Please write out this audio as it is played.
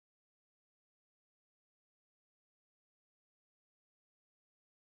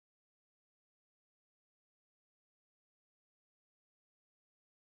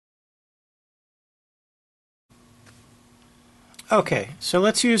Okay, so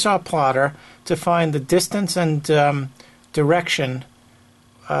let's use our plotter to find the distance and direction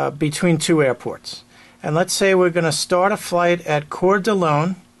between two airports. And let's say we're going to start a flight at Coeur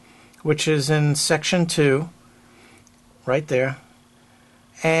d'Alene, which is in section 2, right there.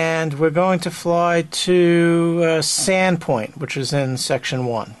 And we're going to fly to Sandpoint, which is in section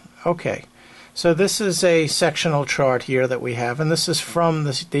 1. Okay, so this is a sectional chart here that we have, and this is from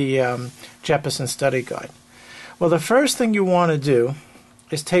the Jeppesen Study Guide. Well, the first thing you want to do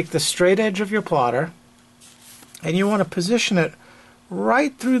is take the straight edge of your plotter, and you want to position it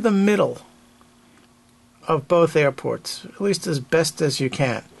right through the middle of both airports, at least as best as you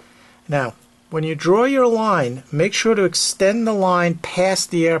can. Now, when you draw your line, make sure to extend the line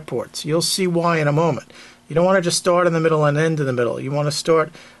past the airports. You'll see why in a moment. You don't want to just start in the middle and end in the middle. You want to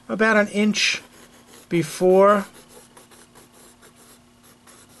start about an inch before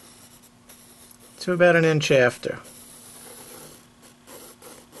to about an inch after.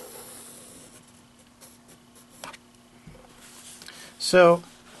 So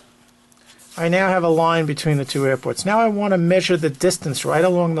I now have a line between the two airports. Now I want to measure the distance right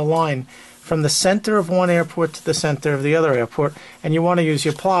along the line from the center of one airport to the center of the other airport, and you want to use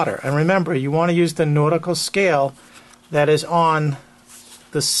your plotter. And remember, you want to use the nautical scale that is on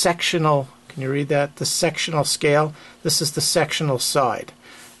the sectional, can you read that? The sectional scale. This is the sectional side.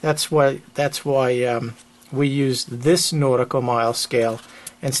 That's why we use this nautical mile scale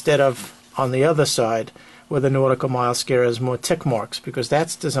instead of on the other side where the nautical mile scale has more tick marks, because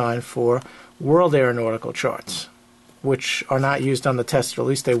that's designed for world aeronautical charts, which are not used on the test, or at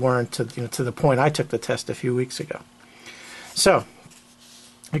least they weren't to the point I took the test a few weeks ago. So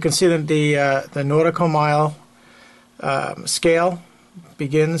you can see that the nautical mile scale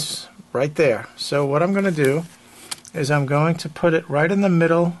begins right there. So what I'm going to do is I'm going to put it right in the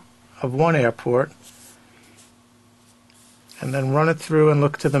middle of one airport and then run it through and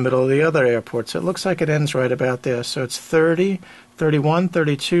look to the middle of the other airport. So it looks like it ends right about there. So it's 30, 31,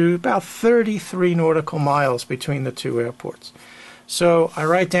 32, about 33 nautical miles between the two airports. So I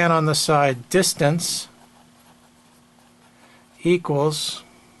write down on the side distance equals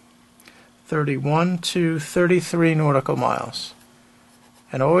 31 to 33 nautical miles.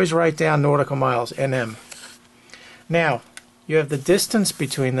 And always write down nautical miles, NM. Now, you have the distance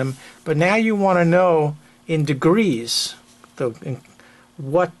between them, but now you want to know in degrees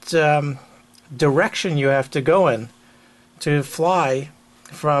what direction you have to go in to fly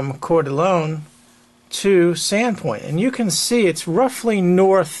from Coeur d'Alene to Sandpoint. And you can see it's roughly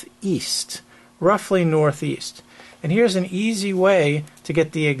northeast. Roughly northeast. And here's an easy way to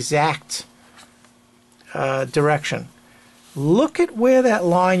get the exact direction. Look at where that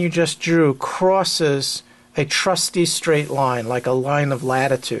line you just drew crosses a trusty straight line, like a line of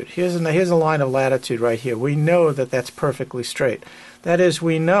latitude. Here's a line of latitude right here. We know that that's perfectly straight. That is,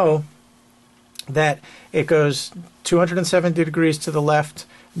 we know that it goes 270 degrees to the left,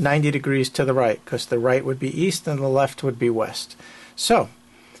 90 degrees to the right, because the right would be east and the left would be west. So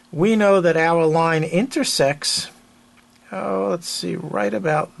we know that our line intersects, let's see, right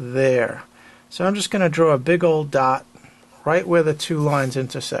about there. So I'm just going to draw a big old dot right where the two lines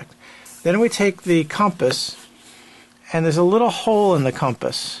intersect. Then we take the compass, and there's a little hole in the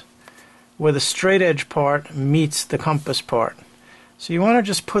compass where the straight edge part meets the compass part. So you want to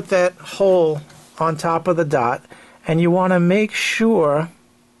just put that hole on top of the dot, and you want to make sure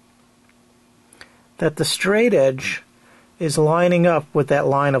that the straight edge is lining up with that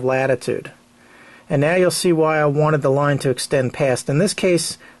line of latitude. And now you'll see why I wanted the line to extend past. In this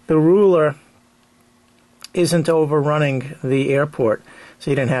case, the ruler isn't overrunning the airport, so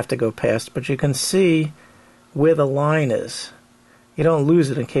you didn't have to go past, but you can see where the line is. You don't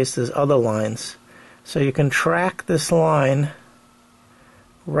lose it in case there's other lines. So you can track this line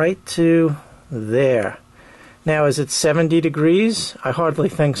right to there. Now, is it 70 degrees? I hardly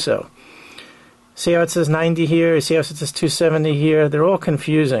think so. See how it says 90 here? You see how it says 270 here? They're all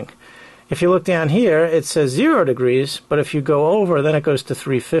confusing. If you look down here, it says 0 degrees, but if you go over, then it goes to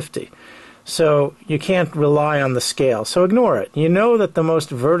 350. So you can't rely on the scale. So ignore it. You know that the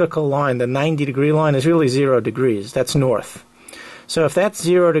most vertical line, the 90-degree line, is really 0 degrees. That's north. So if that's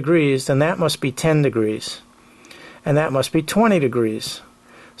 0 degrees, then that must be 10 degrees. And that must be 20 degrees.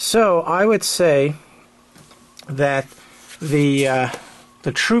 So I would say that the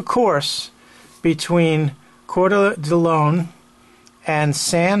true course between Coeur d'Alene and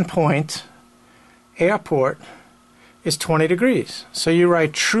Sandpoint Airport is 20 degrees. So you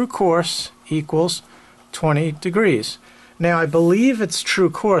write true course equals 20 degrees. Now I believe it's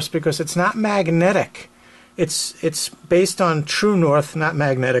true course because it's not magnetic. It's based on true north, not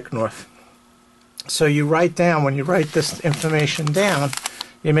magnetic north. So you write down, when you write this information down,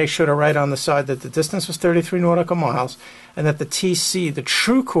 you make sure to write on the side that the distance was 33 nautical miles and that the TC, the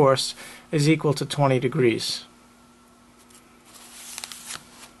true course, is equal to 20 degrees.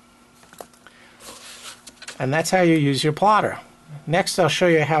 And that's how you use your plotter. Next, I'll show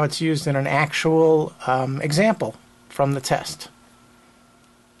you how it's used in an actual example from the test.